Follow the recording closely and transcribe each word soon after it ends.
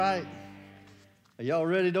Right. Are y'all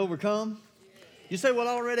ready to overcome? You say, well,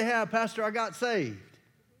 I already have, Pastor, I got saved.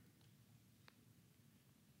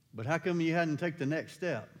 But how come you hadn't taken the next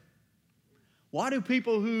step? Why do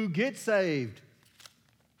people who get saved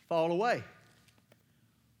fall away?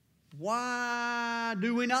 Why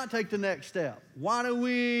do we not take the next step? Why do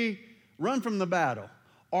we run from the battle?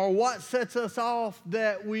 Or what sets us off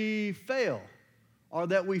that we fail or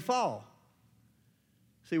that we fall?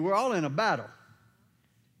 See, we're all in a battle.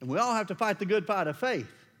 And we all have to fight the good fight of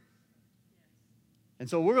faith. And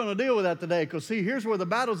so we're going to deal with that today. Because see, here's where the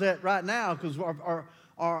battle's at right now. Because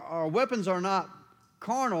our weapons are not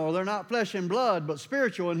carnal. They're not flesh and blood, but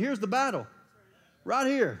spiritual. And here's the battle. Right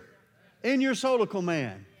here. In your solical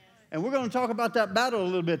man. And we're going to talk about that battle a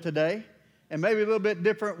little bit today. And maybe a little bit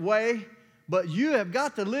different way. But you have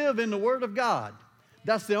got to live in the Word of God.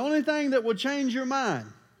 That's the only thing that will change your mind.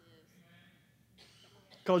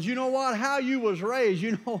 Because you know what? How you was raised,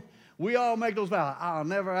 we all make those vows. I'll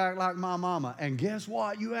never act like my mama. And guess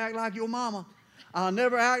what? You act like your mama. I'll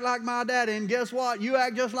never act like my daddy. And guess what? You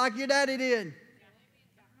act just like your daddy did.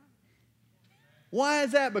 Why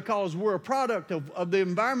is that? Because we're a product of the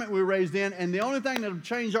environment we were raised in. And the only thing that will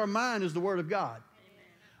change our mind is the Word of God.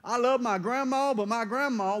 I love my grandma, but my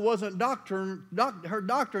grandma wasn't doctrine. Her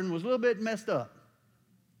doctrine was a little bit messed up.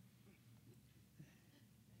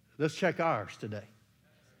 Let's check ours today.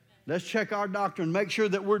 Let's check our doctrine. Make sure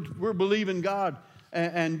that we're believing God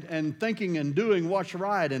and thinking and doing what's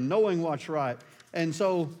right and knowing what's right. And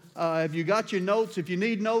so if you got your notes, if you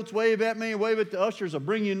need notes, wave at me, wave at the ushers, or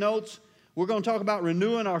bring you notes. We're going to talk about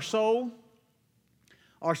renewing our soul,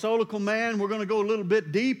 our solical man. We're going to go a little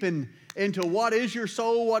bit deep into what is your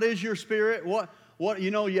soul, what is your spirit, what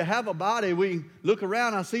you have a body. We look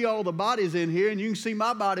around, I see all the bodies in here, and you can see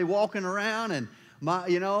my body walking around, and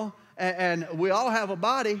and we all have a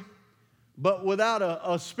body. But without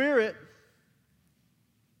a spirit,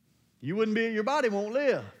 your body won't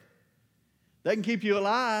live. They can keep you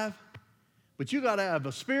alive, but you got to have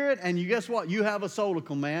a spirit, and guess what? You have a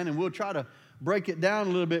solical man, and we'll try to break it down a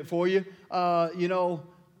little bit for you.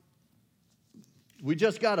 We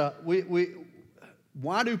just got to,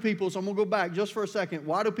 why do people, so I'm going to go back just for a second.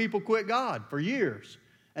 Why do people quit God for years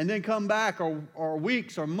and then come back or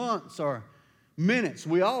weeks or months or minutes?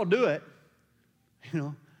 We all do it,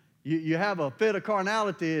 You have a fit of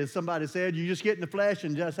carnality, as somebody said. You just get in the flesh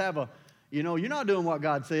and just have you're not doing what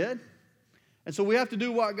God said. And so we have to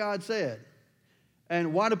do what God said.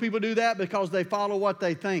 And why do people do that? Because they follow what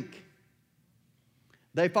they think.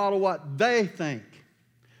 They follow what they think.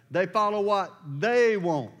 They follow what they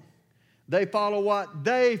want. They follow what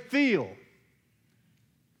they feel.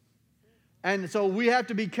 And so we have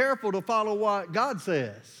to be careful to follow what God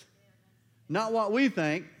says. Not what we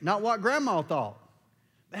think, not what Grandma thought.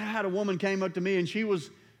 I had a woman came up to me, and she was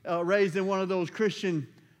raised in one of those Christian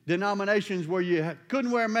denominations where you couldn't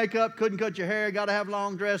wear makeup, couldn't cut your hair, got to have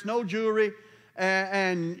long dress, no jewelry.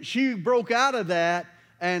 And she broke out of that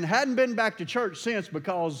and hadn't been back to church since,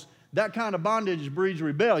 because that kind of bondage breeds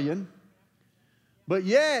rebellion. But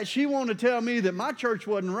yet she wanted to tell me that my church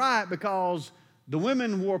wasn't right because the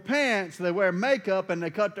women wore pants, they wear makeup, and they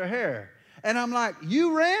cut their hair. And I'm like,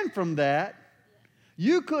 you ran from that.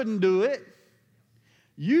 You couldn't do it.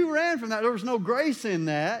 You ran from that. There was no grace in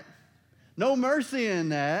that, no mercy in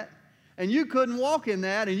that, and you couldn't walk in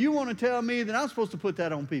that, and you want to tell me that I'm supposed to put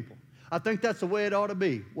that on people. I think that's the way it ought to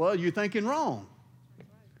be. Well, you're thinking wrong.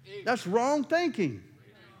 That's wrong thinking.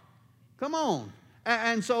 Come on.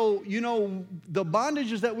 And so, the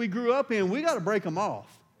bondages that we grew up in, we got to break them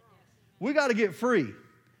off. We got to get free.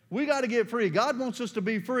 We got to get free. God wants us to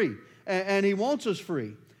be free, and He wants us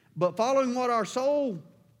free. But following what our soul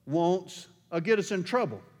wants get us in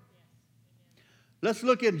trouble. Let's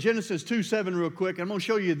look at Genesis 2:7 real quick. I'm going to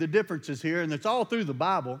show you the differences here, and it's all through the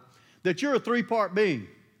Bible, that you're a three-part being.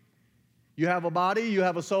 You have a body, you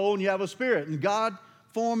have a soul, and you have a spirit. And God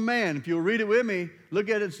formed man. If you'll read it with me, look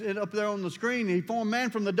at it up there on the screen. He formed man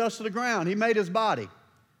from the dust of the ground. He made his body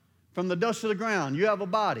from the dust of the ground. You have a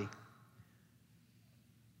body.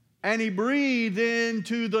 And He breathed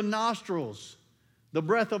into the nostrils the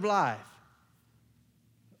breath of life.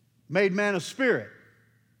 Made man a spirit.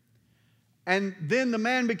 And then the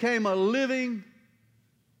man became a living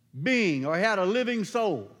being, or he had a living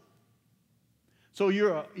soul. So you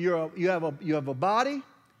have a body,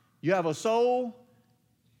 you have a soul,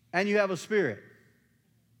 and you have a spirit.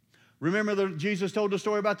 Remember Jesus told the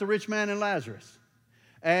story about the rich man and Lazarus.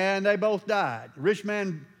 And they both died. The rich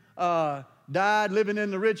man died living in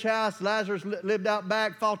the rich house. Lazarus lived out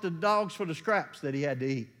back, fought the dogs for the scraps that he had to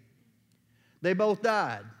eat. They both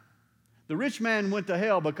died. The rich man went to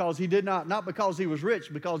hell because he did not because he was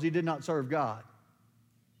rich, because he did not serve God.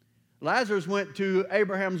 Lazarus went to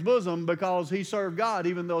Abraham's bosom because he served God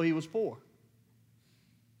even though he was poor.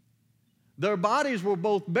 Their bodies were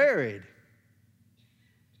both buried.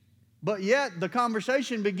 But yet the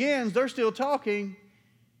conversation begins, they're still talking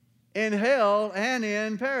in hell and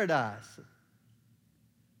in paradise.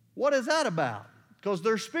 What is that about? Because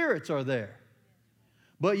their spirits are there.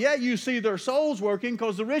 But yet you see their souls working,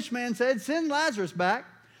 because the rich man said, send Lazarus back.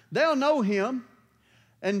 They'll know him.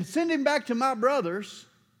 And send him back to my brothers.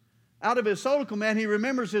 Out of his solical man, he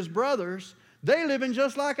remembers his brothers. They living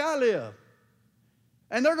just like I live.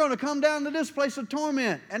 And they're going to come down to this place of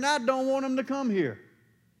torment. And I don't want them to come here.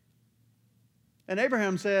 And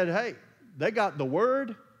Abraham said, hey, they got the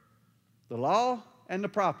word, the law, and the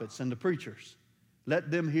prophets and the preachers.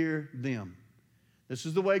 Let them hear them. This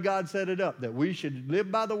is the way God set it up, that we should live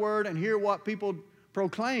by the word and hear what people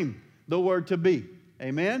proclaim the word to be.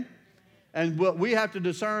 Amen? And we have to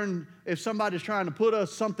discern if somebody's trying to put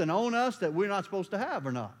something on us that we're not supposed to have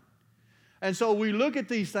or not. And so we look at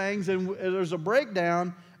these things, and there's a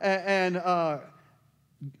breakdown.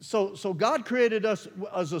 So God created us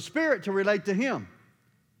as a spirit to relate to Him.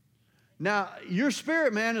 Now, your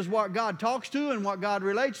spirit, man, is what God talks to and what God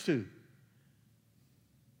relates to.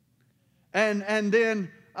 And then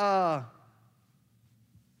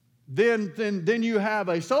you have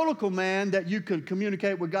a solical man that you can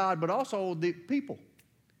communicate with God, but also the people.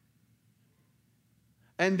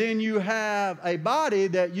 And then you have a body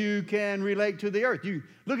that you can relate to the earth. You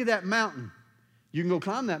look at that mountain. You can go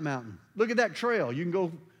climb that mountain. Look at that trail. You can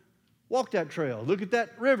go walk that trail. Look at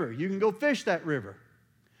that river. You can go fish that river.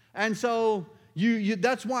 And so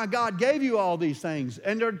that's why God gave you all these things.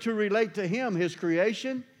 And they're to relate to Him, His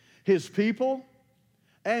creation, His people,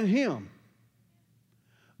 and Him.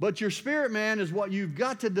 But your spirit man is what you've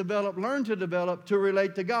got to develop, learn to develop to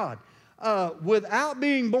relate to God. Without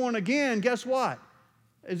being born again, guess what?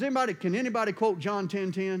 Can anybody quote John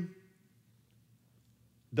 10:10?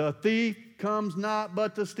 The thief comes not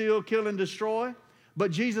but to steal, kill, and destroy.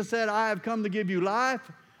 But Jesus said, I have come to give you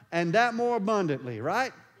life, and that more abundantly,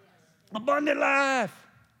 right? Yes. Abundant life.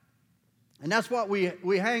 And that's what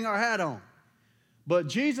we hang our hat on. But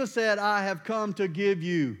Jesus said, I have come to give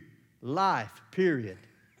you life, period.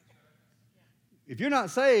 If you're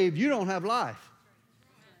not saved, you don't have life.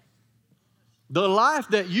 The life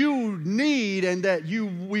that you need and that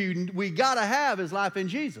we got to have is life in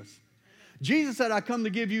Jesus. Jesus said, I come to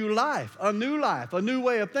give you life, a new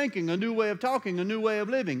way of thinking, a new way of talking, a new way of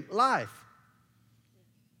living, life.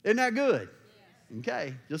 Isn't that good?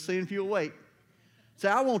 Okay, just seeing if you'll wait. Say,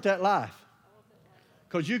 I want that life.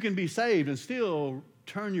 Because you can be saved and still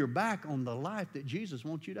turn your back on the life that Jesus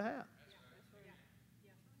wants you to have.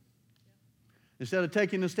 Instead of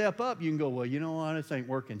taking the step up, you can go, well, you know what, this ain't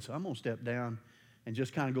working, so I'm going to step down and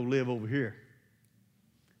just kind of go live over here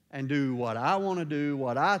and do what I want to do,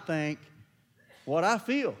 what I think, what I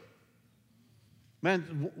feel.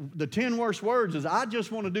 Man, the 10 worst words is, I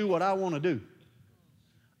just want to do what I want to do.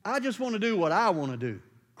 I just want to do what I want to do.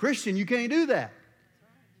 Christian, you can't do that.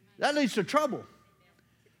 That leads to trouble.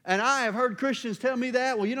 And I have heard Christians tell me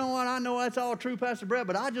that, well, you know what, I know that's all true, Pastor Brett,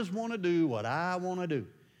 but I just want to do what I want to do.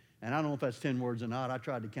 And I don't know if that's 10 words or not. I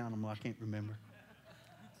tried to count them, I can't remember.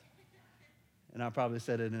 And I probably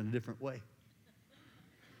said it in a different way.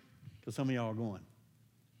 Because some of y'all are going,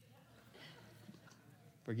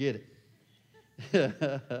 forget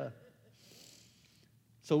it.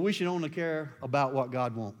 So we should only care about what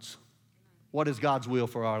God wants. What is God's will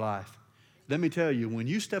for our life? Let me tell you, when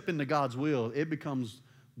you step into God's will, it becomes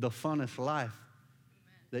the funnest life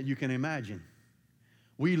that you can imagine.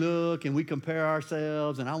 We look and we compare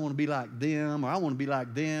ourselves, and I want to be like them, or I want to be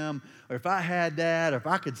like them, or if I had that, or if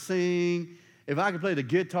I could sing, if I could play the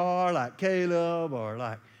guitar like Caleb, or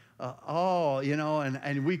like,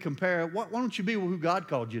 and we compare. Why don't you be who God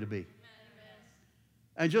called you to be?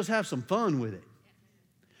 And just have some fun with it.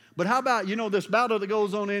 But how about, this battle that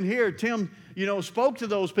goes on in here? Tim, spoke to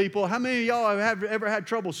those people. How many of y'all have ever had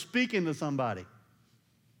trouble speaking to somebody?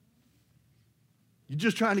 You're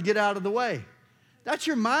just trying to get out of the way. That's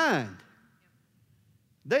your mind.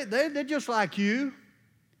 They're just like you.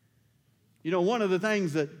 One of the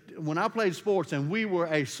things that when I played sports and we were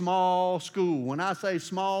a small school, when I say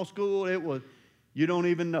small school, it was, you don't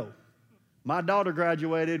even know. My daughter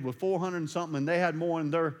graduated with 400 and something, and they had more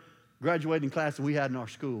in their graduating class than we had in our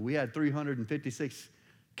school. We had 356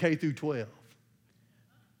 K through 12.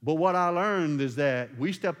 But what I learned is that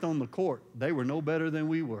we stepped on the court. They were no better than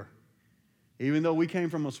we were. Even though we came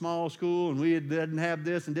from a small school and we didn't have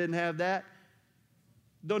this and didn't have that,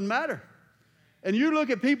 doesn't matter. And you look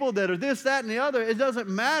at people that are this, that, and the other, it doesn't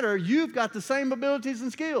matter. You've got the same abilities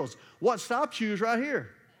and skills. What stops you is right here.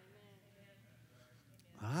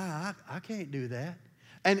 I can't do that.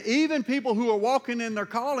 And even people who are walking in their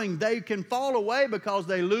calling, they can fall away because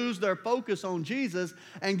they lose their focus on Jesus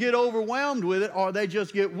and get overwhelmed with it, or they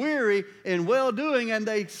just get weary in well-doing and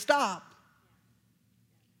they stop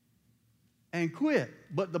and quit.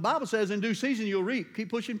 But the Bible says in due season you'll reap. Keep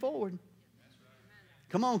pushing forward.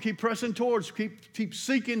 Come on, keep pressing towards, keep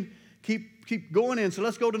seeking, keep going in. So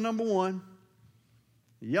let's go to number one.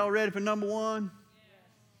 Y'all ready for number one?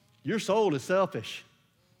 Your soul is selfish.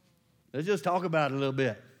 Let's just talk about it a little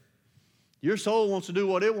bit. Your soul wants to do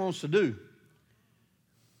what it wants to do.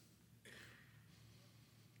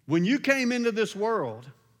 When you came into this world,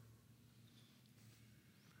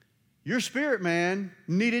 your spirit man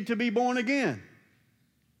needed to be born again.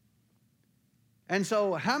 And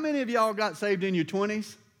so how many of y'all got saved in your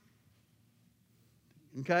 20s?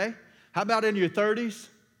 Okay. How about in your 30s?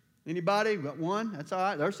 Anybody? Got one? That's all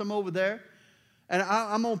right. There's some over there. And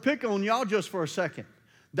I'm going to pick on y'all just for a second.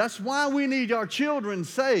 That's why we need our children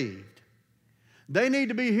saved. They need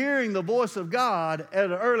to be hearing the voice of God at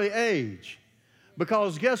an early age.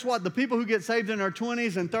 Because guess what? The people who get saved in their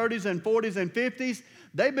 20s and 30s and 40s and 50s,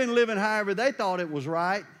 they've been living however they thought it was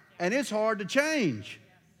right. And it's hard to change.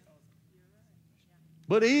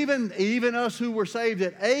 But even us who were saved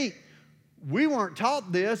at 8, we weren't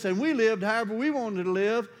taught this, and we lived however we wanted to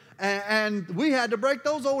live, and we had to break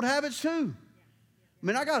those old habits too. I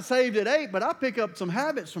mean, I got saved at 8, but I pick up some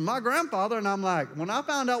habits from my grandfather, and I'm like, when I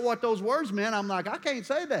found out what those words meant, I'm like, I can't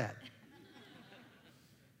say that.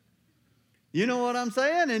 You know what I'm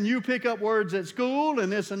saying? And you pick up words at school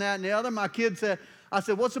and this and that and the other. My kid said, I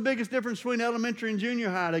said, what's the biggest difference between elementary and junior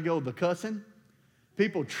high? They go, the cussing.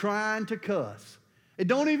 People trying to cuss. It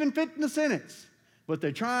don't even fit in the sentence, but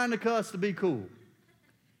they're trying to cuss to be cool.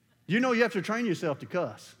 You know you have to train yourself to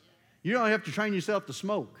cuss. You don't have to train yourself to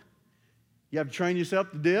smoke. You have to train yourself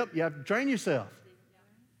to dip. You have to train yourself.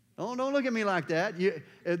 Don't look at me like that.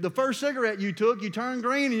 The first cigarette you took, you turned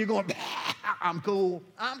green and you're going, I'm cool.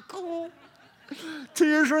 I'm cool.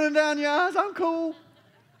 Tears running down your eyes. I'm cool.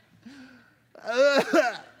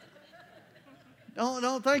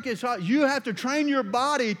 Don't think it's hard. You have to train your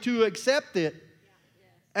body to accept it.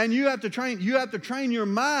 And you have to train your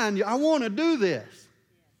mind. I want to do this.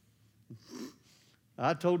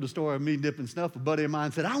 I told the story of me dipping snuff. A buddy of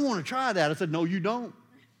mine said, I want to try that. I said, no, you don't.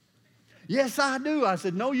 Yes, I do. I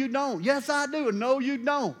said, no, you don't. Yes, I do. And no, you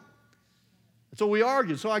don't. So we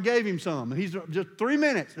argued. So I gave him some. And he's just 3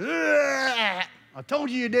 minutes. I told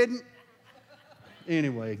you didn't.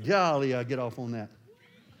 Anyway, golly, I get off on that.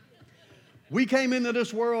 We came into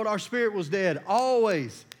this world, our spirit was dead.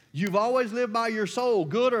 Always. You've always lived by your soul,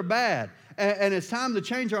 good or bad. And it's time to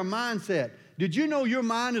change our mindset. Did you know your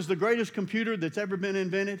mind is the greatest computer that's ever been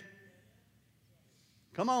invented?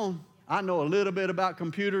 Come on. I know a little bit about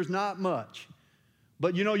computers, not much.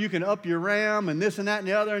 But you know, you can up your RAM and this and that and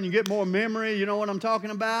the other, and you get more memory, you know what I'm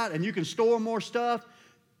talking about? And you can store more stuff.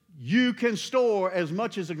 You can store as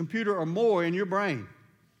much as a computer or more in your brain.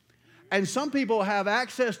 And some people have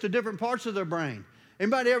access to different parts of their brain.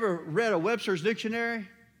 Anybody ever read a Webster's Dictionary?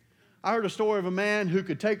 I heard a story of a man who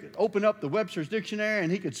could open up the Webster's Dictionary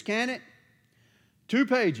and he could scan it, 2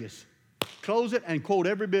 pages, close it, and quote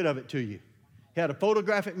every bit of it to you. He had a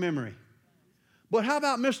photographic memory. But how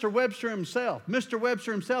about Mr. Webster himself? Mr.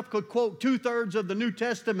 Webster himself could quote 2/3 of the New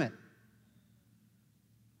Testament.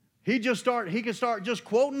 He could start just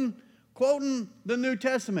quoting the New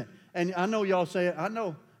Testament. And I know y'all say, I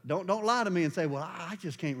know, don't lie to me and say, well, I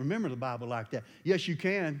just can't remember the Bible like that. Yes, you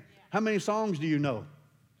can. How many songs do you know?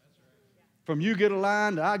 From You Get a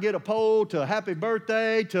Line to I Get a Pole to Happy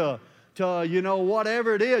Birthday to you know,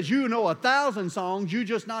 whatever it is. You know 1,000 songs. You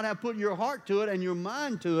just not have put your heart to it and your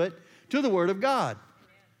mind to it, to the Word of God.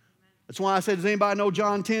 That's why I said, does anybody know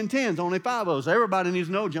John 10:10? There's only 5 of us. Everybody needs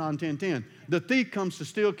to know John 10:10. The thief comes to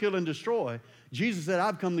steal, kill, and destroy. Jesus said,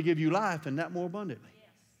 I've come to give you life and that more abundantly.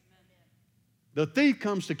 The thief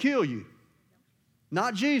comes to kill you.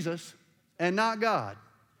 Not Jesus and not God.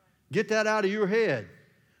 Get that out of your head.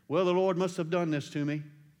 Well, the Lord must have done this to me.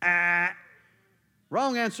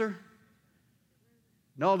 Wrong answer.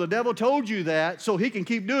 No, the devil told you that so he can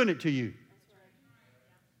keep doing it to you.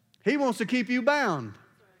 He wants to keep you bound.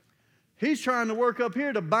 He's trying to work up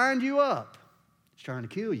here to bind you up. He's trying to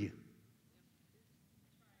kill you.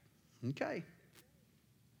 Okay.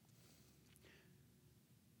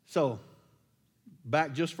 So,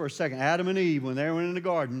 back just for a second. Adam and Eve, when they were in the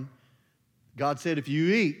garden, God said, if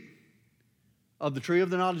you eat of the tree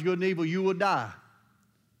of the knowledge of good and evil, you will die.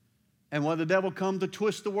 And when the devil comes to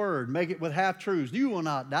twist the word, make it with half-truths, you will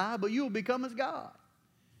not die, but you will become as God.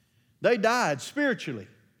 They died spiritually.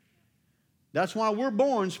 That's why we're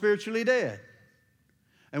born spiritually dead.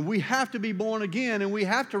 And we have to be born again, and we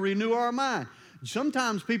have to renew our mind.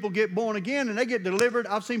 Sometimes people get born again and they get delivered.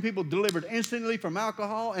 I've seen people delivered instantly from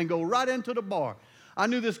alcohol and go right into the bar. I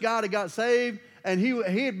knew this guy that got saved, and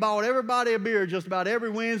he had bought everybody a beer just about every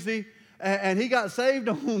Wednesday. And he got saved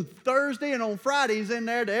on Thursday, and on Friday he's in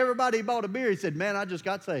there to everybody he bought a beer. He said, man, I just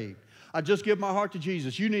got saved. I just give my heart to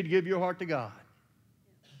Jesus. You need to give your heart to God.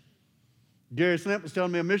 Gary Slint was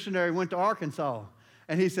telling me a missionary went to Arkansas.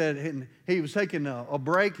 And he said he was taking a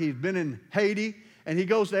break. He'd been in Haiti. And he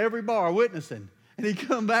goes to every bar witnessing. And he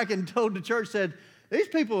come back and told the church, said, these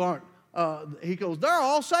people aren't, he goes, they're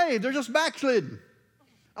all saved. They're just backslidden.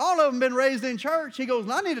 All of them been raised in church. He goes,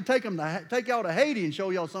 I need to take y'all to Haiti and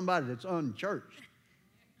show y'all somebody that's unchurched.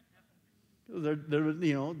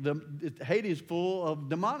 Haiti is full of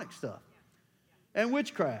demonic stuff and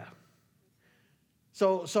witchcraft.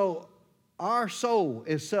 So our soul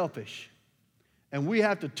is selfish. And we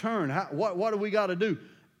have to turn. What do we got to do?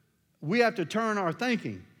 We have to turn our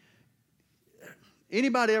thinking.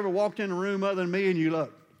 Anybody ever walked in a room other than me and you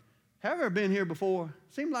look, have I ever been here before?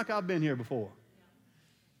 Seems like I've been here before.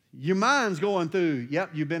 Your mind's going through, yep,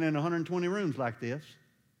 you've been in 120 rooms like this.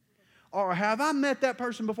 Or have I met that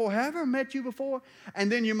person before? Have I ever met you before?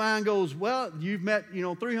 And then your mind goes, well, you've met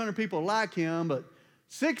 300 people like him, but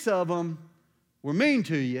 6 of them were mean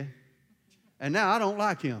to you, and now I don't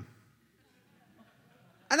like him.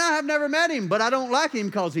 And I have never met him, but I don't like him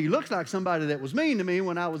because he looks like somebody that was mean to me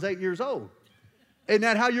when I was 8 years old. Isn't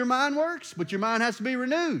that how your mind works? But your mind has to be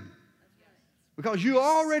renewed. Because you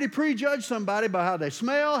already prejudge somebody by how they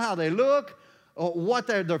smell, how they look, or what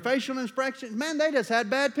their facial expressions. Man, they just had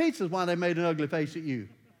bad pizzas while they made an ugly face at you.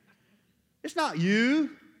 It's not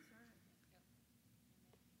you.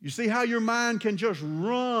 You see how your mind can just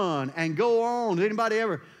run and go on. Has anybody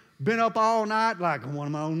ever been up all night like, what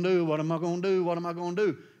am I going to do? What am I going to do? What am I going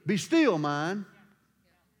to do? Be still, mind.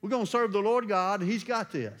 We're going to serve the Lord God, and He's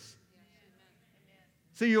got this.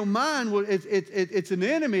 See, your mind, it's an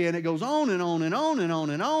enemy, and it goes on and on and on and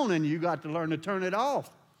on and on, and you got to learn to turn it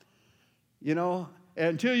off.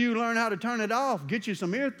 Until you learn how to turn it off, get you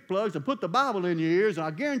some earplugs and put the Bible in your ears, and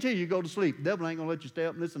I guarantee you go to sleep. The devil ain't going to let you stay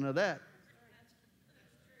up and listen to that.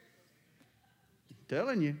 I'm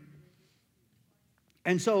telling you.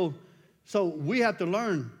 And so we have to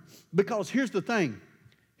learn, because here's the thing.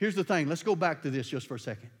 Let's go back to this just for a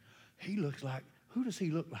second. Who does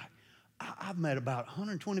he look like? I've met about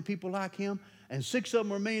 120 people like him, and 6 of them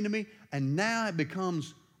were mean to me, and now it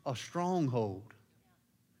becomes a stronghold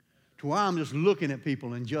to where I'm just looking at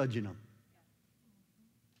people and judging them.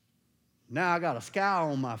 Now I got a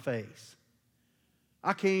scowl on my face.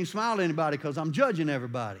 I can't even smile at anybody because I'm judging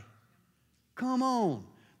everybody. Come on.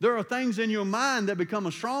 There are things in your mind that become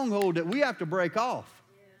a stronghold that we have to break off.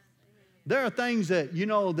 There are things that,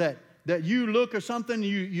 that you look or something,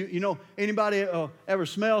 anybody ever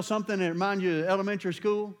smell something that reminds you of elementary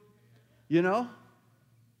school?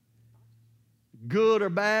 Good or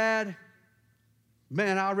bad?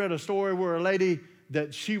 Man, I read a story where a lady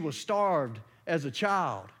that she was starved as a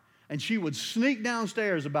child, and she would sneak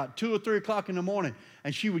downstairs about 2 or 3 o'clock in the morning,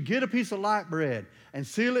 and she would get a piece of light bread and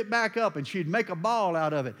seal it back up, and she'd make a ball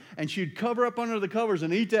out of it, and she'd cover up under the covers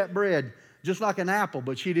and eat that bread just like an apple,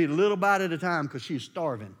 but she'd eat a little bite at a time because she was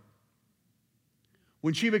starving.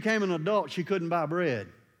 When she became an adult, she couldn't buy bread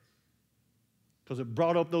because it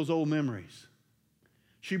brought up those old memories.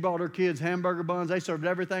 She brought her kids hamburger buns. They served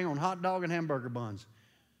everything on hot dog and hamburger buns.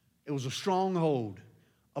 It was a stronghold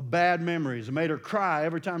of bad memories. It made her cry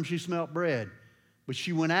every time she smelt bread. But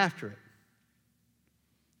she went after it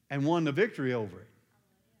and won the victory over it.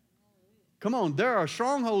 Come on, there are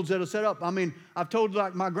strongholds that are set up. I've told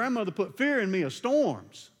my grandmother put fear in me of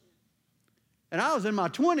storms. And I was in my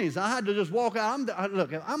 20s. I had to just walk out.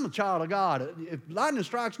 Look, I'm a child of God. If lightning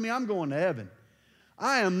strikes me, I'm going to heaven.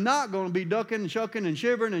 I am not going to be ducking and shucking and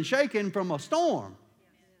shivering and shaking from a storm.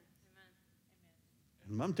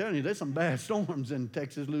 And I'm telling you, there's some bad storms in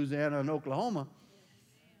Texas, Louisiana, and Oklahoma.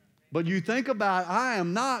 But you think about, I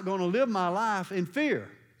am not going to live my life in fear.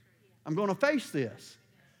 I'm going to face this.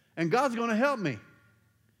 And God's going to help me.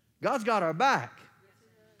 God's got our back.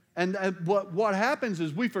 And what happens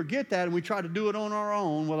is we forget that and we try to do it on our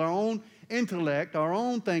own with our own intellect, our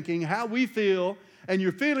own thinking, how we feel. And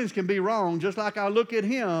your feelings can be wrong, just like I look at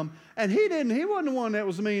him. And he wasn't the one that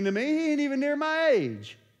was mean to me. He ain't even near my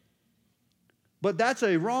age. But that's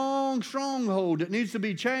a wrong stronghold that needs to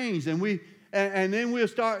be changed. And then we'll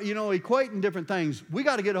start, equating different things. We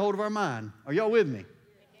got to get a hold of our mind. Are y'all with me?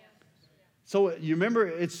 So you remember,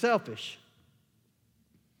 it's selfish.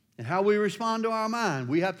 And how we respond to our mind.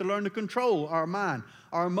 We have to learn to control our mind,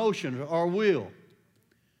 our emotions, our will.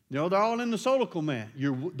 You know, they're all in the solical man.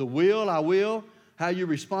 The will, I will, how you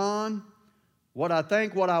respond, what I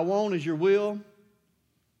think, what I want is your will.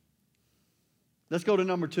 Let's go to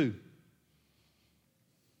number 2.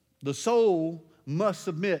 The soul must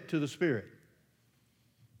submit to the spirit.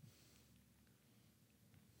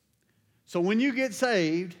 So when you get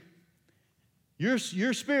saved, your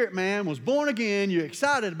spirit man was born again, you're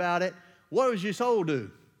excited about it. What does your soul do?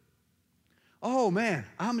 Oh man,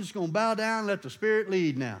 I'm just going to bow down and let the Spirit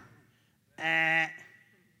lead now.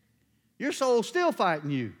 Your soul's still fighting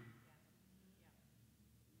you.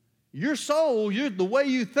 Your soul, the way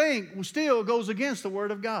you think, still goes against the Word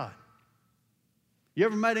of God. You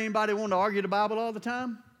ever met anybody want to argue the Bible all the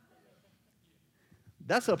time?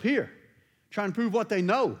 That's up here, trying to prove what they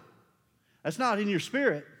know. That's not in your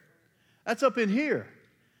spirit. That's up in here.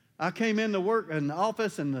 I came into work in the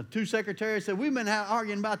office, and the 2 secretaries said, we've been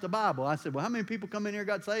arguing about the Bible. I said, well, how many people come in here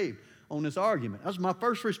got saved on this argument? That was my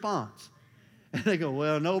first response. And they go,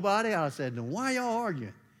 well, nobody. I said, then why y'all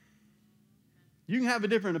arguing? You can have a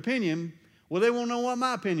different opinion. Well, they won't know what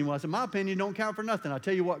my opinion was. I said, my opinion don't count for nothing. I'll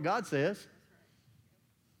tell you what God says.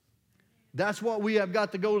 That's what we have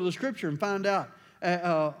got to go to the Scripture and find out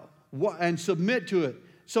and submit to it.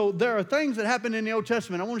 So there are things that happen in the Old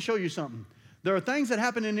Testament. I want to show you something. There are things that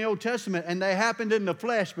happen in the Old Testament, and they happened in the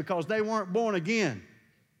flesh because they weren't born again.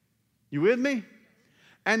 You with me?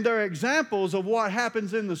 And they're examples of what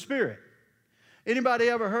happens in the Spirit. Anybody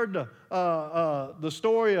ever heard the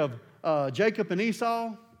story of Jacob and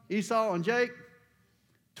Esau? Esau and Jake?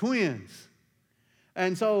 Twins.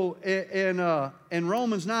 And so in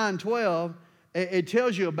Romans 9:12, it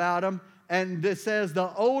tells you about them, and it says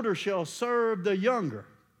the older shall serve the younger.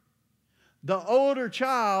 The older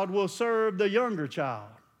child will serve the younger child.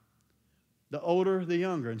 The older, the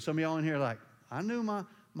younger. And some of y'all in here are like, I knew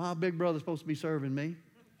my big brother's supposed to be serving me.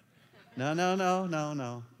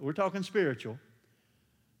 No. We're talking spiritual.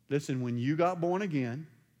 Listen, when you got born again,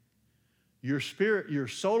 your spirit, your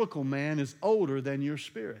soulical man is older than your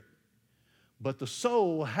spirit. But the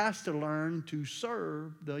soul has to learn to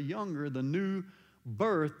serve the younger, the new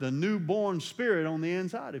birth, the newborn spirit on the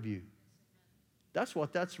inside of you. That's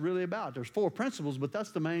what that's really about. There's 4 principles, but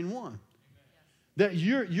that's the main one. That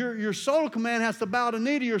your soulical man has to bow the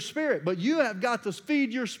knee to your spirit, but you have got to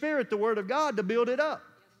feed your spirit the Word of God to build it up.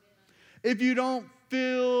 If you don't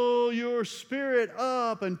fill your spirit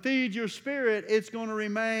up and feed your spirit, it's going to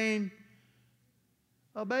remain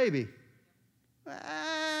a baby.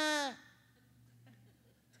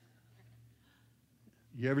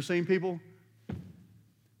 You ever seen people,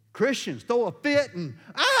 Christians, throw a fit and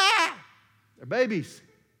they're babies.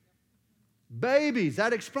 Babies,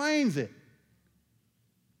 that explains it.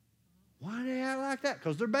 Why do they act like that?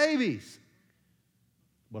 Because they're babies.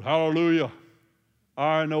 But hallelujah,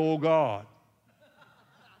 I know God.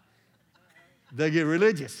 They get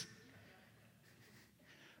religious.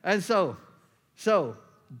 And so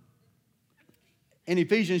in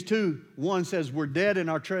Ephesians 2:1 says we're dead in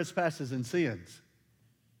our trespasses and sins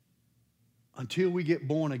until we get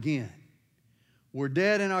born again. We're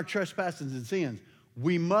dead in our trespasses and sins.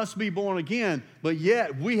 We must be born again, but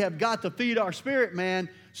yet we have got to feed our spirit man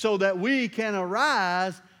so that we can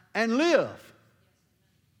arise and live.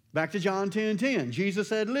 Back to John 10:10. Jesus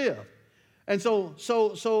said live. And so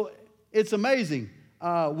it's amazing.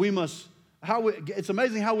 It's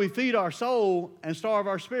amazing how we feed our soul and starve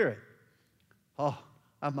our spirit. Oh,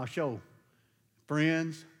 I have my show.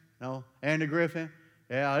 Friends, Andy Griffin.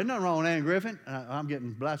 Yeah, there's nothing wrong with Andy Griffin. I'm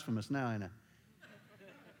getting blasphemous now, ain't I?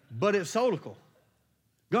 But it's solical.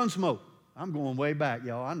 Gunsmoke. I'm going way back,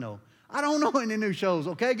 y'all. I know. I don't know any new shows,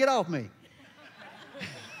 okay? Get off me.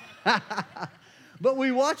 But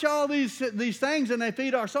we watch all these things and they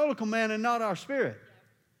feed our solical man and not our spirit.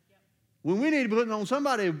 When we need to be putting on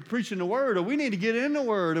somebody preaching the Word, or we need to get in the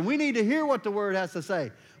Word, and we need to hear what the Word has to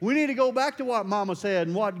say. We need to go back to what Mama said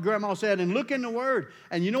and what Grandma said and look in the Word.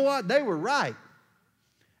 And you know what? They were right.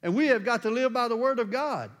 And we have got to live by the Word of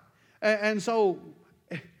God. And so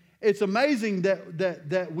it's amazing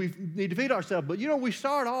that we need to feed ourselves. But we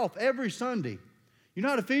start off every Sunday. You know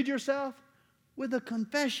how to feed yourself? With a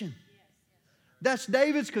confession. That's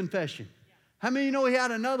David's confession. How many of you know he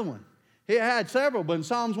had another one? He had several, but in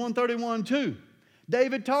Psalms 131:2,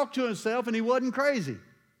 David talked to himself and he wasn't crazy.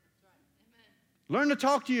 Learn to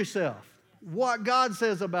talk to yourself. What God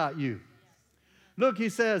says about you. Look, he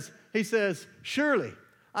says, surely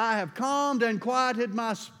I have calmed and quieted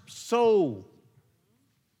my soul.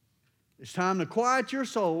 It's time to quiet your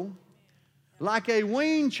soul. Like a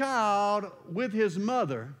weaned child with his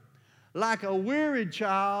mother, like a wearied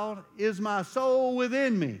child is my soul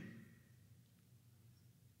within me.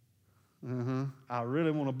 I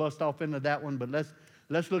really want to bust off into that one, but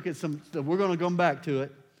let's look at some. We're going to come back to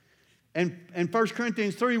it. And 1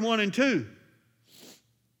 Corinthians 3, 1 and 2.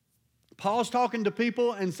 Paul's talking to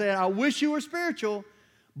people and saying, I wish you were spiritual,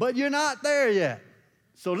 but you're not there yet.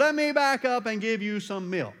 So let me back up and give you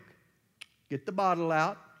some milk. Get the bottle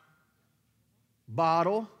out.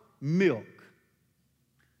 Bottle, milk.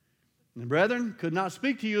 And brethren, could not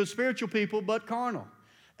speak to you as spiritual people, but carnal,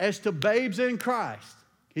 as to babes in Christ.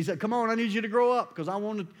 He said, come on, I need you to grow up because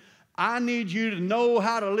I need you to know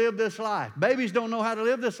how to live this life. Babies don't know how to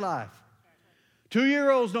live this life.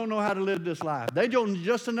 2-year-olds don't know how to live this life. They don't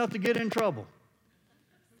just enough to get in trouble.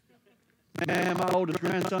 Man, my oldest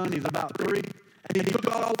grandson, he's about 3, and he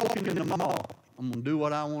took off walking in the mall. I'm going to do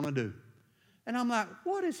what I want to do. And I'm like,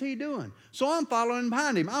 what is he doing? So I'm following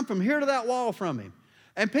behind him. I'm from here to that wall from him.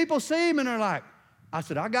 And people see him and they're like, I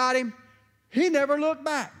said, I got him. He never looked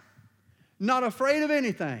back. Not afraid of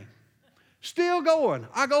anything. Still going.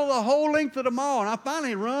 I go the whole length of the mall, and I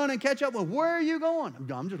finally run and catch up with, where are you going?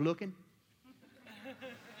 I'm just looking.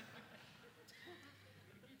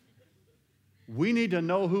 We need to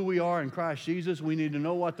know who we are in Christ Jesus. We need to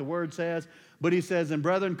know what the Word says. But he says, and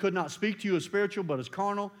brethren, could not speak to you as spiritual, but as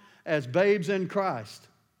carnal, as babes in Christ.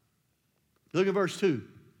 Look at verse 2.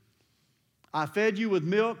 I fed you with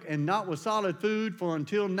milk and not with solid food, for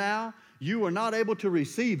until now you were not able to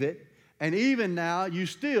receive it, and even now you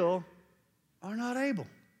still are not able.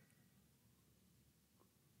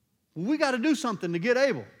 We got to do something to get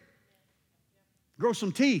able. Grow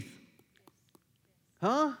some teeth.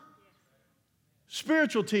 Huh?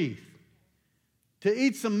 Spiritual teeth. To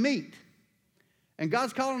eat some meat. And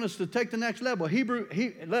God's calling us to take the next level.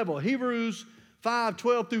 Hebrews 5,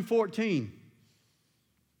 12 through 14.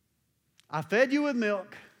 I fed you with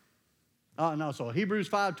milk. Hebrews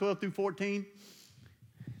 5, 12 through 14.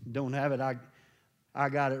 Don't have it. I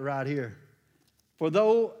got it right here. For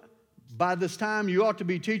though by this time you ought to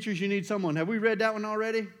be teachers, you need someone. Have we read that one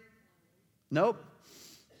already? Nope.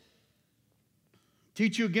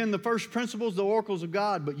 Teach you again the first principles, the oracles of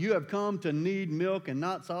God, but you have come to need milk and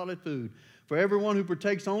not solid food. For everyone who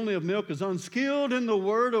partakes only of milk is unskilled in the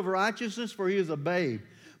word of righteousness, for he is a babe.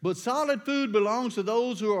 But solid food belongs to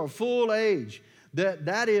those who are full age.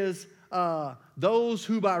 That is, those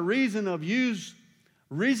who by reason of use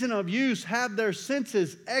have their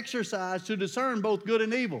senses exercised to discern both good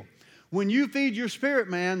and evil. When you feed your spirit,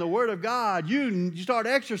 man, the Word of God, you start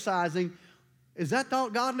exercising. Is that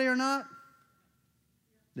thought godly or not?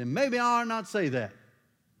 Then maybe I ought not say that.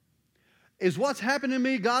 Is what's happening to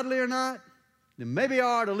me godly or not? Then maybe I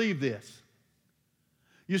ought to leave this.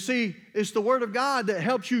 You see, it's the Word of God that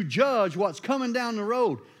helps you judge what's coming down the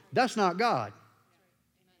road. That's not God.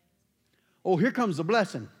 Oh, here comes the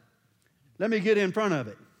blessing. Let me get in front of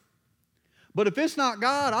it. But if it's not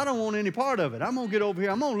God, I don't want any part of it. I'm going to get over here.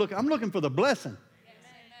 I'm looking for the blessing.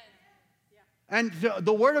 And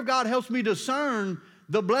the Word of God helps me discern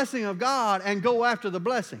the blessing of God and go after the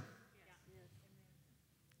blessing.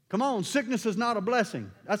 Come on, sickness is not a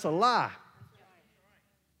blessing. That's a lie.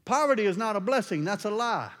 Poverty is not a blessing. That's a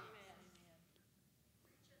lie.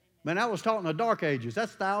 Man, that was taught in the Dark Ages.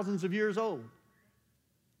 That's thousands of years old.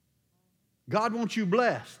 God wants you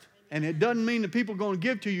blessed. And it doesn't mean that people are going to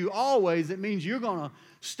give to you always. It means you're going to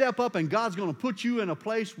step up and God's going to put you in a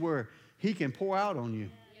place where He can pour out on you.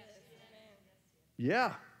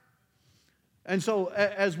 Yeah. And so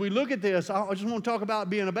as we look at this, I just want to talk about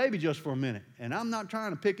being a baby just for a minute. And I'm not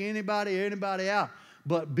trying to pick anybody out.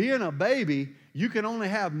 But being a baby, you can only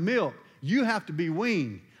have milk. You have to be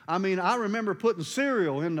weaned. I mean, I remember putting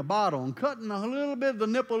cereal in the bottle and cutting a little bit of the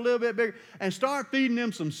nipple a little bit bigger and start feeding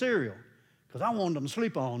them some cereal because I wanted them to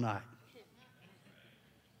sleep all night.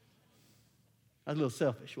 That's a little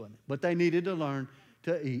selfish, wasn't it? But they needed to learn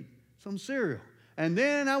to eat some cereal. And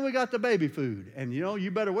then now we got the baby food. And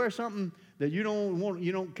you better wear something that you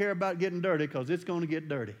don't care about getting dirty because it's going to get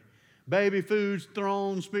dirty. Baby food's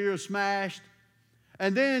thrown, speared, smashed.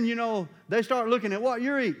 And then, they start looking at what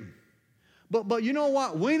you're eating. But you know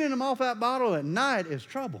what? Weaning them off that bottle at night is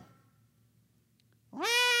trouble.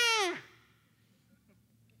 That's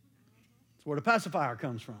where the pacifier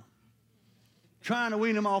comes from. Trying to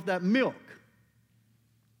wean them off that milk.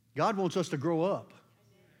 God wants us to grow up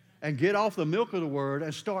and get off the milk of the Word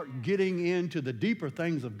and start getting into the deeper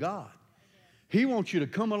things of God. He wants you to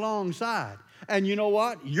come alongside. And you know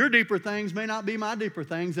what? Your deeper things may not be my deeper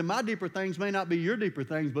things, and my deeper things may not be your deeper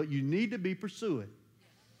things, but you need to be pursuing.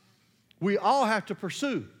 We all have to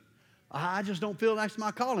pursue. I just don't feel that's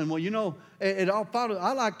my calling. Well, you know, it all follows.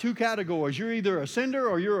 I like two categories. You're either a sender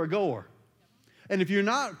or you're a goer. And if you're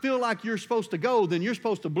not feel like you're supposed to go, then you're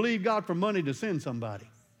supposed to believe God for money to send somebody.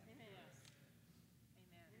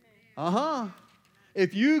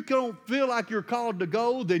 If you don't feel like you're called to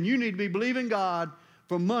go, then you need to be believing God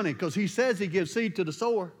for money, because He says He gives seed to the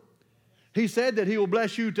sower. He said that He will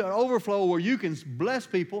bless you to overflow where you can bless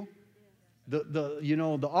people.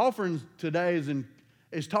 The offerings today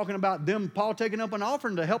is talking about them, Paul taking up an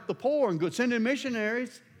offering to help the poor and sending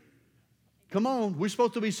missionaries. Come on, we're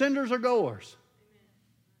supposed to be senders or goers.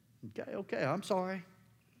 Okay, I'm sorry.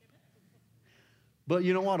 But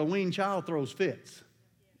you know what? A weaned child throws fits.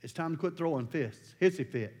 It's time to quit throwing fists, hissy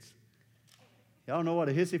fits. Y'all know what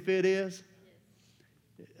a hissy fit is?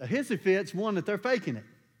 A hissy fit's one that they're faking it.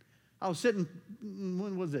 I was sitting,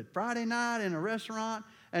 when was it, Friday night in a restaurant,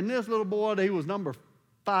 and this little boy, he was number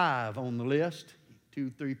 5 on the list.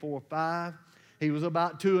 2, 3, 4, 5. He was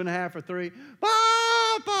about 2.5 or 3.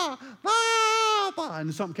 Papa, Papa,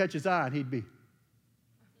 and something catch his eye, and he'd be,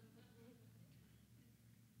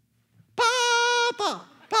 Papa,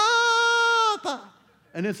 Papa.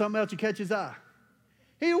 And then something else would catch his eye.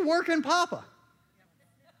 He was working Papa.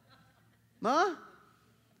 Huh?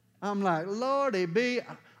 I'm like, Lordy be.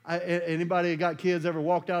 Anybody that got kids ever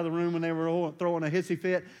walked out of the room when they were throwing a hissy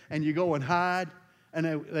fit, and you go and hide,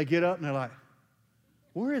 and they get up and they're like,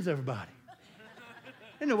 where is everybody?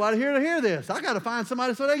 Ain't nobody here to hear this. I got to find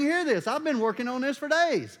somebody so they can hear this. I've been working on this for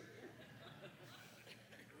days.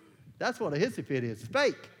 That's what a hissy fit is. It's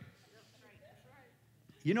fake.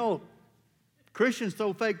 You know, Christians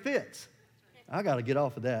throw fake fits. I got to get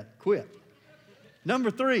off of that. Quit.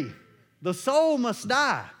 Number 3, the soul must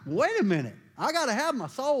die. Wait a minute. I got to have my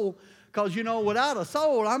soul, because, you know, without a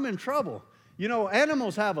soul, I'm in trouble. You know,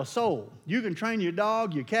 animals have a soul. You can train your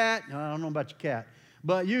dog, your cat. I don't know about your cat,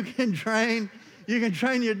 but you can train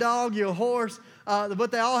your dog, your horse,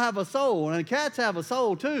 but they all have a soul. And cats have a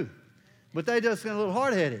soul too, but they just get a little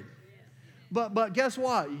hard-headed. But guess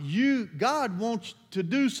what? God wants to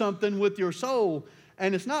do something with your soul,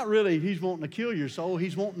 and it's not really He's wanting to kill your soul.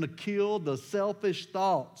 He's wanting to kill the selfish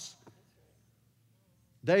thoughts.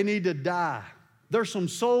 They need to die. There's some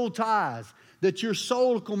soul ties that your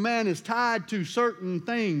soulical man is tied to certain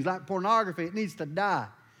things, like pornography. It needs to die.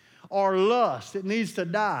 Or lust. It needs to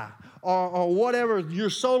die. Or whatever your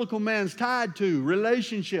soulical man's tied to.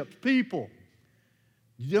 Relationships, people.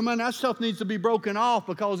 I mean, that stuff needs to be broken off,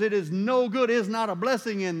 because it is no good. It is not a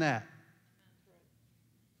blessing in that.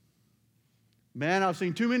 Man, I've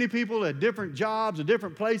seen too many people at different jobs, at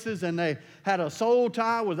different places, and they had a soul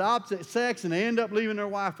tie with the opposite sex, and they end up leaving their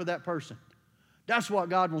wife for that person. That's what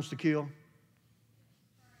God wants to kill.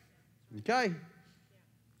 Okay?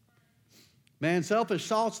 Man, selfish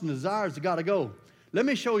thoughts and desires have got to go. Let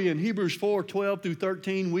me show you in Hebrews 4:12 through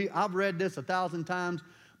 13. I've read this 1,000 times,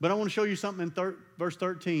 but I want to show you something in verse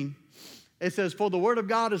 13. It says, for the word of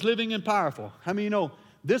God is living and powerful. How many of you know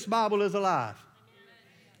this Bible is alive?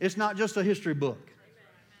 It's not just a history book.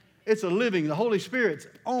 It's a living. The Holy Spirit's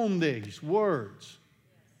on these words.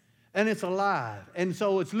 And it's alive. And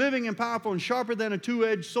so it's living and powerful and sharper than a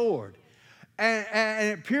two-edged sword.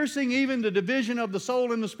 And piercing even the division of the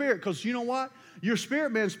soul and the spirit. Because you know what? Your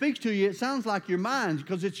spirit man speaks to you. It sounds like your mind,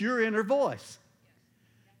 because it's your inner voice.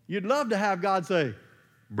 You'd love to have God say,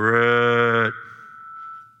 Brett.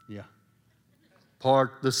 Yeah.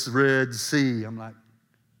 Part the Red Sea. I'm like,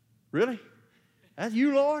 really? That's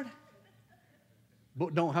you, Lord?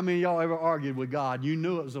 But how many of y'all ever argued with God? You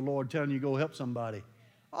knew it was the Lord telling you to go help somebody.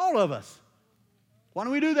 All of us. Why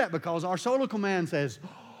do we do that? Because our soulical man says,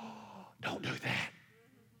 don't do that.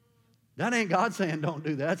 That ain't God saying don't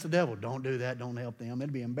do that. That's the devil. Don't do that. Don't help them.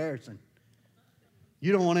 It'd be embarrassing.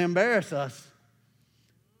 You don't want to embarrass us.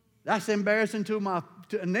 That's embarrassing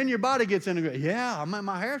and then your body gets integrated. Yeah,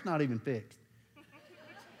 my hair's not even fixed.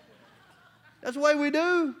 That's the way we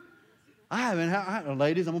do.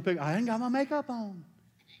 Ladies, I ain't got my makeup on.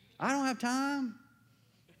 I don't have time.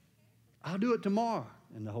 I'll do it tomorrow.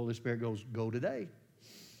 And the Holy Spirit goes, go today.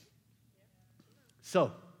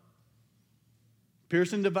 So,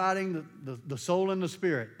 piercing, dividing the soul and the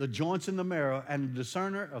spirit, the joints and the marrow, and the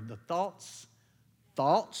discerner of the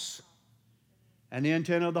thoughts, and the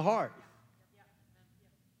intent of the heart.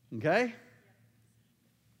 Okay?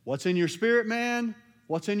 What's in your spirit man?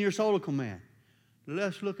 What's in your soulical man?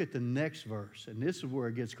 Let's look at the next verse, and this is where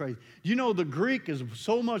it gets crazy. You know, the Greek is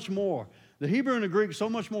so much more. The Hebrew and the Greek is so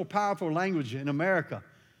much more powerful language in America.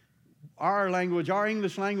 Our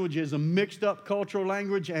English language is a mixed up cultural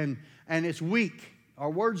language, and it's weak. Our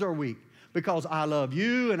words are weak because I love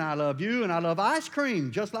you, and I love you, and I love ice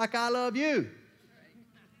cream just like I love you.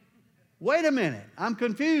 Wait a minute, I'm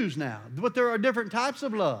confused now. But there are different types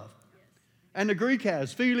of love. And the Greek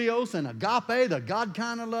has philios and agape, the God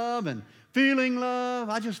kind of love, and feeling love.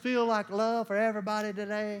 I just feel like love for everybody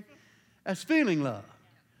today. That's feeling love.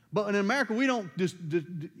 But in America, we don't just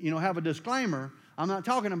have a disclaimer. I'm not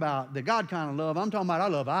talking about the God kind of love. I'm talking about I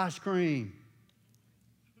love ice cream.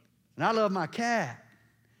 And I love my cat.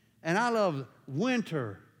 And I love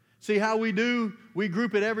winter. See how we do? We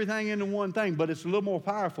group it everything into one thing, but it's a little more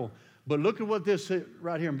powerful. But look at what this is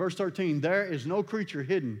right here in verse 13. There is no creature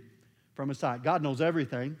hidden from his sight. God knows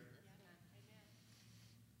everything.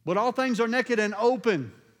 But all things are naked and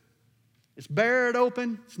open. It's bared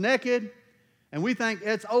open. It's naked. And we think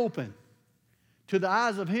it's open to the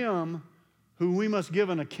eyes of him who we must give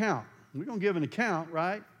an account. We're going to give an account,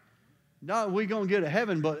 right? No, we're going to get to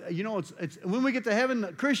heaven, but it's when we get to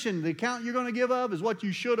heaven, Christian, the account you're going to give of is what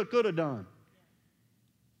you should have, could have done.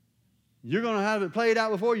 You're going to have it played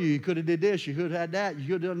out before you. You could have did this, you could have had that, you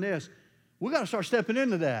could have done this. We've got to start stepping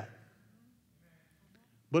into that.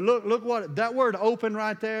 But look what, that word open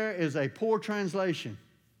right there is a poor translation.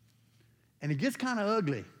 And it gets kind of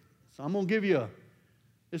ugly. So I'm going to give you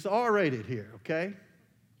it's R-rated here, okay?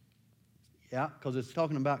 Yeah, because it's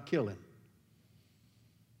talking about killing.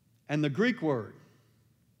 And the Greek word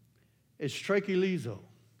is trachelizo.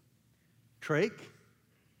 Trach,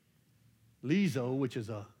 lizo, which is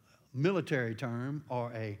a military term,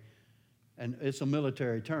 and it's a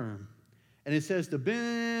military term. And it says to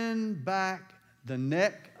bend back the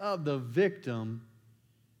neck of the victim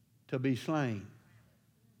to be slain.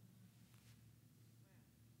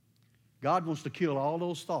 God wants to kill all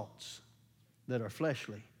those thoughts that are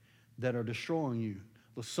fleshly, that are destroying you,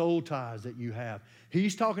 the soul ties that you have.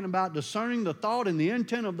 He's talking about discerning the thought and the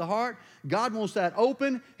intent of the heart. God wants that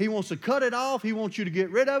open. He wants to cut it off. He wants you to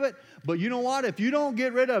get rid of it. But you know what? If you don't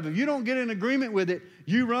get rid of it, if you don't get in agreement with it,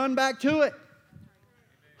 you run back to it.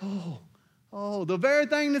 Oh, the very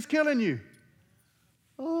thing that's killing you.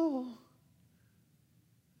 Oh,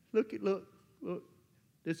 look.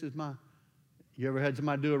 This is you ever had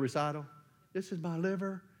somebody do a recital? This is my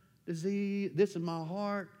liver disease. This is my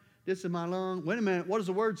heart. This is my lung. Wait a minute. What does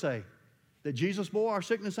the word say? That Jesus bore our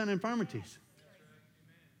sickness and infirmities.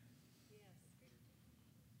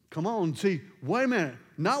 Come on. See, wait a minute.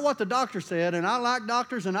 Not what the doctor said, and I like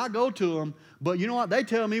doctors and I go to them, but you know what? They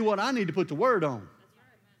tell me what I need to put the word on.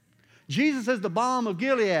 Jesus is the balm of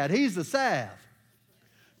Gilead. He's the salve.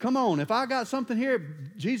 Come on. If I got something here,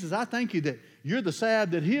 Jesus, I thank you that you're the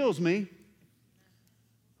salve that heals me.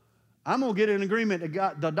 I'm going to get in agreement that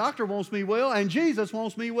God, the doctor wants me well, and Jesus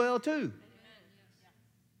wants me well too.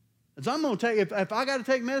 So I'm going to take, if I got to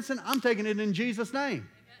take medicine, I'm taking it in Jesus' name.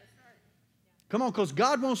 Come on, because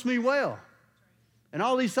God wants me well. And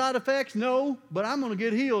all these side effects, no, but I'm going to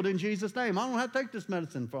get healed in Jesus' name. I don't have to take this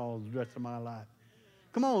medicine for all the rest of my life.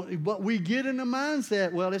 Come on, but we get in the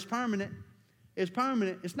mindset, well, it's permanent. It's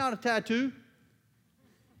permanent. It's not a tattoo.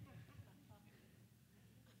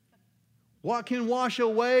 What can wash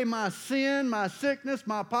away my sin, my sickness,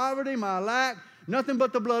 my poverty, my lack? Nothing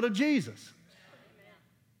but the blood of Jesus.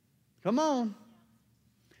 Come on.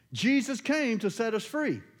 Jesus came to set us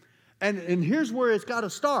free. And here's where it's got to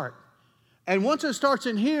start. And once it starts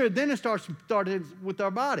in here, then it started with our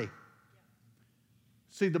body.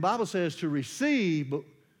 See, the Bible says to receive.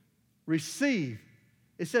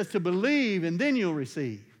 It says to believe, and then you'll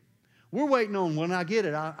receive. We're waiting on when I get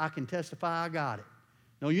it, I can testify I got it.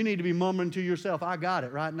 No, you need to be mumbling to yourself, I got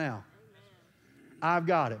it right now. I've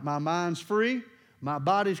got it. My mind's free, my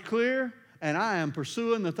body's clear, and I am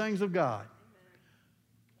pursuing the things of God.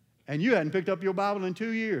 And you hadn't picked up your Bible in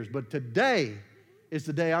 2 years, but today is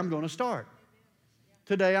the day I'm going to start.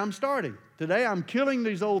 Today I'm starting. Today I'm killing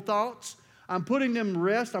these old thoughts. I'm putting them to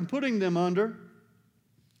rest. I'm putting them under.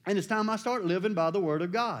 And it's time I start living by the Word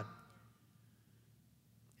of God.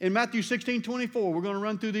 In Matthew 16:24, we're going to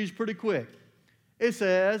run through these pretty quick. It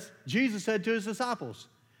says, Jesus said to his disciples,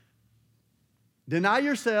 deny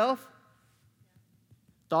yourself,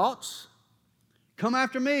 thoughts, come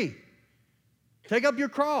after me. Take up your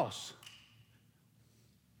cross.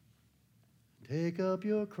 Take up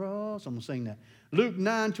your cross. I'm going to sing that. Luke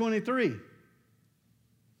 9:23.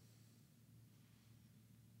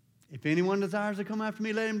 If anyone desires to come after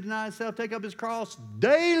me, let him deny himself, take up his cross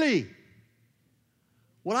daily.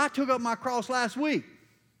 Well, I took up my cross last week.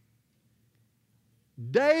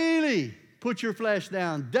 Daily, put your flesh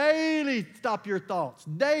down. Daily, stop your thoughts.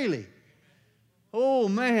 Daily. Oh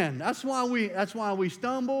man, that's why we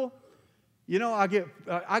stumble. You know, I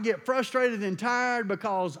get frustrated and tired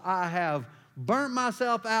because I have burnt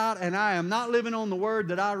myself out and I am not living on the word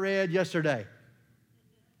that I read yesterday.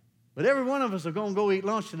 But every one of us are going to go eat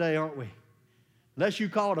lunch today, aren't we? Unless you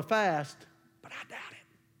call it a fast, but I doubt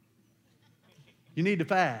it. You need to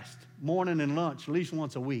fast morning and lunch at least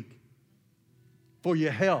once a week for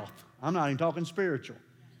your health. I'm not even talking spiritual,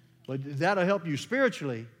 but that'll help you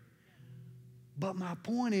spiritually. But my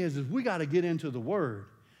point is we got to get into the Word,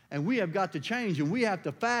 and we have got to change, and we have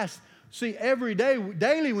to fast. See, every day,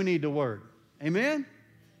 daily we need the Word. Amen?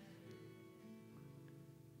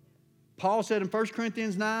 Paul said in 1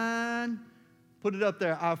 Corinthians 9, put it up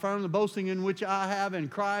there, I affirm the boasting in which I have in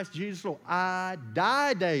Christ Jesus Lord. I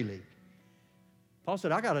die daily. Paul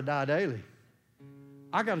said, I got to die daily.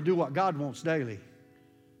 I got to do what God wants daily.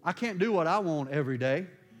 I can't do what I want every day.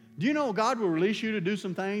 Do you know God will release you to do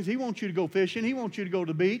some things? He wants you to go fishing. He wants you to go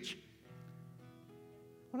to the beach.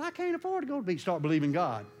 Well, I can't afford to go to the beach. Start believing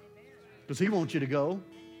God, because He wants you to go.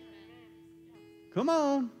 Come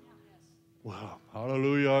on. Well,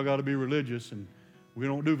 hallelujah, I got to be religious, and we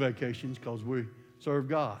don't do vacations because we serve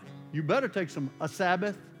God. You better take a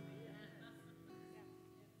Sabbath.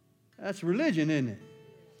 That's religion, isn't it?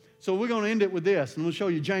 So we're going to end it with this, and we'll show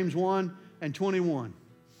you James 1 and 21.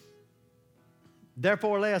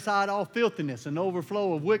 Therefore lay aside all filthiness and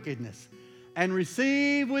overflow of wickedness, and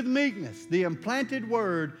receive with meekness the implanted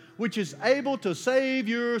word, which is able to save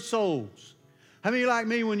your souls. How many like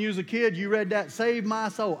me, when you was a kid, you read that, save my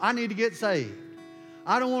soul? I need to get saved.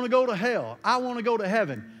 I don't want to go to hell. I want to go to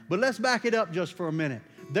heaven. But let's back it up just for a minute.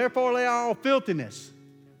 Therefore lay all filthiness.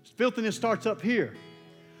 Filthiness starts up here.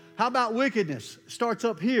 How about wickedness? Starts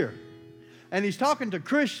up here. And he's talking to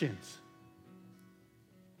Christians.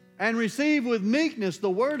 And receive with meekness the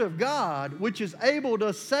word of God, which is able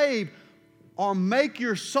to save or make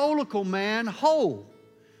your soulical man whole.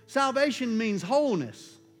 Salvation means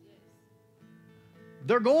wholeness.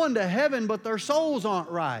 They're going to heaven, but their souls aren't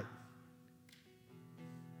right.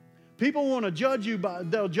 People want to judge you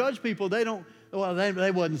they'll judge people. They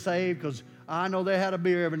wasn't saved because I know they had a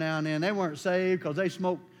beer every now and then. They weren't saved because they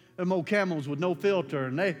smoked them old Camels with no filter,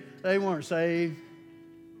 and they weren't saved.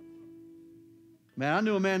 Man, I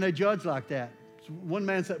knew a man they judged like that. One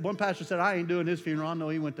pastor said, I ain't doing his funeral. I know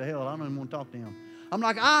he went to hell. I don't even want to talk to him. I'm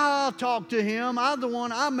like, I'll talk to him. I'm the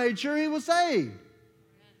one, I made sure he was saved.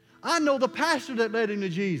 I know the pastor that led him to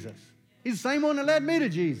Jesus. He's the same one that led me to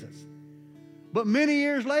Jesus. But many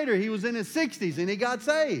years later, he was in his 60s and he got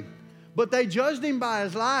saved. But they judged him by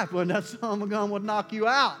his life. Well, that son of a gun would knock you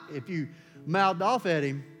out if you mouthed off at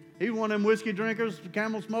him. He was one of them whiskey drinkers,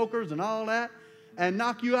 Camel smokers, and all that, and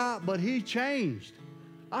knock you out. But he changed.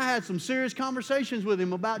 I had some serious conversations with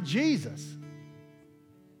him about Jesus.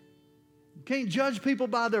 You can't judge people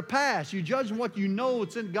by their past. You judge what you know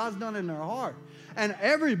God's done in their heart. And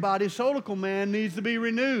everybody's soulical man needs to be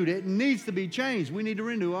renewed. It needs to be changed. We need to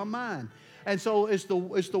renew our mind. And so it's the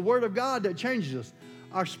Word of God that changes us.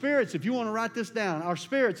 Our spirits, if you want to write this down, our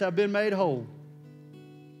spirits have been made whole.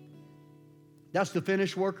 That's the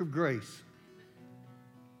finished work of grace.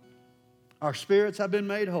 Our spirits have been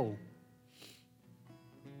made whole.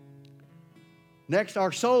 Next,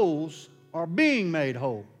 our souls are being made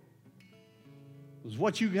whole. Because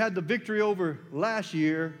what you had the victory over last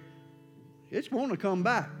year, it's going to come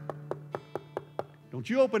back. Don't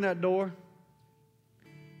you open that door.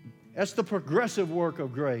 That's the progressive work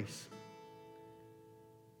of grace.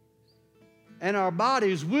 And our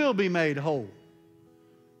bodies will be made whole.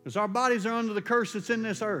 Because our bodies are under the curse that's in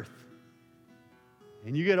this earth.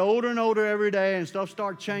 And you get older and older every day and stuff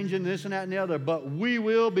starts changing, this and that and the other. But we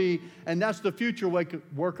will be, and that's the future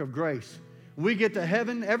work of grace. When we get to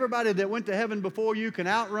heaven, everybody that went to heaven before you can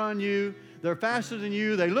outrun you. They're faster than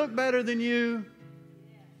you. They look better than you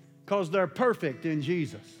because they're perfect in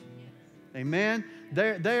Jesus. Amen?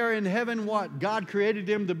 They are in heaven what God created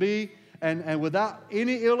them to be and without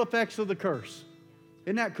any ill effects of the curse.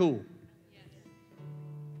 Isn't that cool?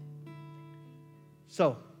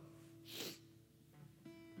 So,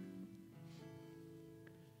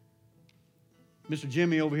 Mr.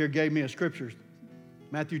 Jimmy over here gave me a scripture,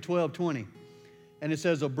 Matthew 12:20. And it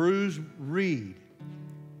says, a bruised reed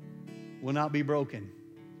will not be broken.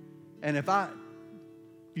 And if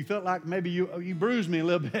you felt like maybe you bruised me a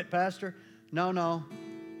little bit, Pastor. No.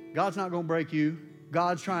 God's not going to break you.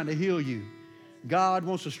 God's trying to heal you. God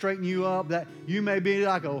wants to straighten you up. That you may be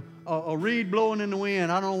like a reed blowing in the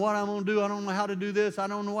wind. I don't know what I'm going to do. I don't know how to do this. I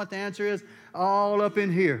don't know what the answer is. All up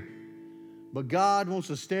in here. But God wants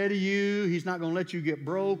to steady you. He's not going to let you get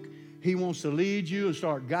broke. He wants to lead you and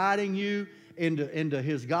start guiding you into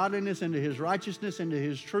His godliness, into His righteousness, into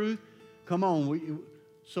His truth. Come on.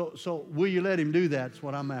 So will you let Him do that? That's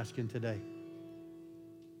what I'm asking today.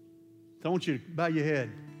 So I want you to bow your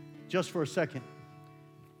head just for a second.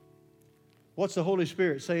 What's the Holy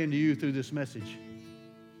Spirit saying to you through this message?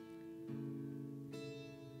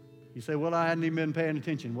 You say, well, I hadn't even been paying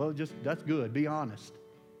attention. Well, that's good. Be honest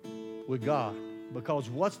with God.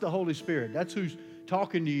 Because what's the Holy Spirit? That's who's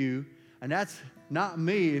talking to you, and that's not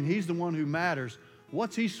me, and He's the one who matters.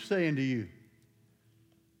 What's He saying to you?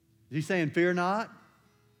 Is He saying, fear not?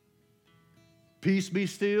 Peace be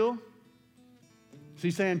still? Is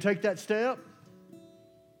He saying, take that step?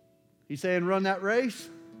 He's saying, run that race?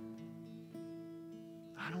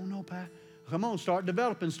 I don't know, Pat. Come on, start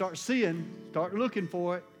developing, start seeing, start looking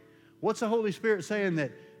for it. What's the Holy Spirit saying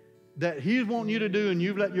that He's wanting you to do, and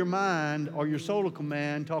you've let your mind or your soul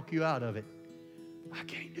command talk you out of it? I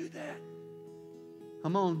can't do that.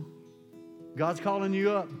 Come on. God's calling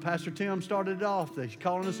you up. Pastor Tim started it off. He's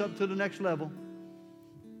calling us up to the next level.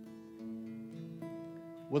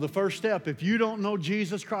 Well, the first step, if you don't know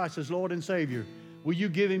Jesus Christ as Lord and Savior, will you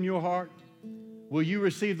give Him your heart? Will you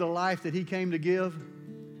receive the life that He came to give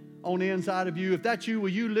on the inside of you? If that's you, will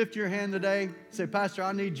you lift your hand today? Say, Pastor,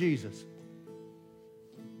 I need Jesus.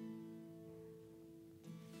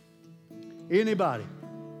 Anybody?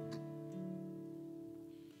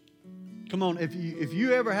 Come on, if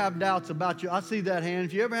you ever have doubts about I see that hand.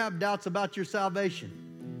 If you ever have doubts about your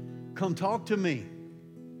salvation, come talk to me.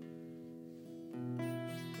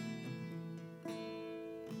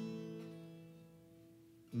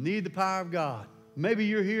 Need the power of God. Maybe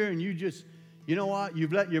you're here and you know what?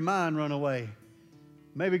 You've let your mind run away.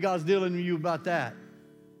 Maybe God's dealing with you about that.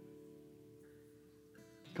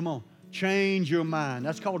 Come on, change your mind.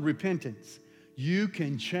 That's called repentance. You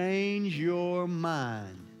can change your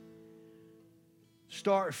mind.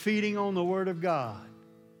 Start feeding on the Word of God.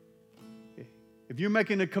 If you're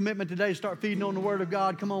making a commitment today, start feeding on the Word of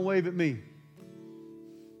God. Come on, wave at me.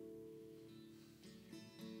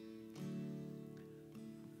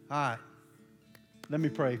 All right. Let me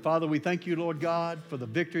pray. Father, we thank you, Lord God, for the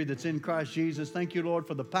victory that's in Christ Jesus. Thank you, Lord,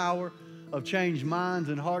 for the power of changed minds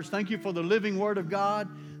and hearts. Thank you for the living Word of God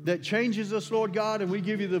that changes us, Lord God, and we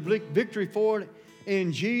give you the victory for it.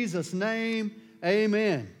 In Jesus' name,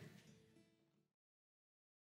 amen.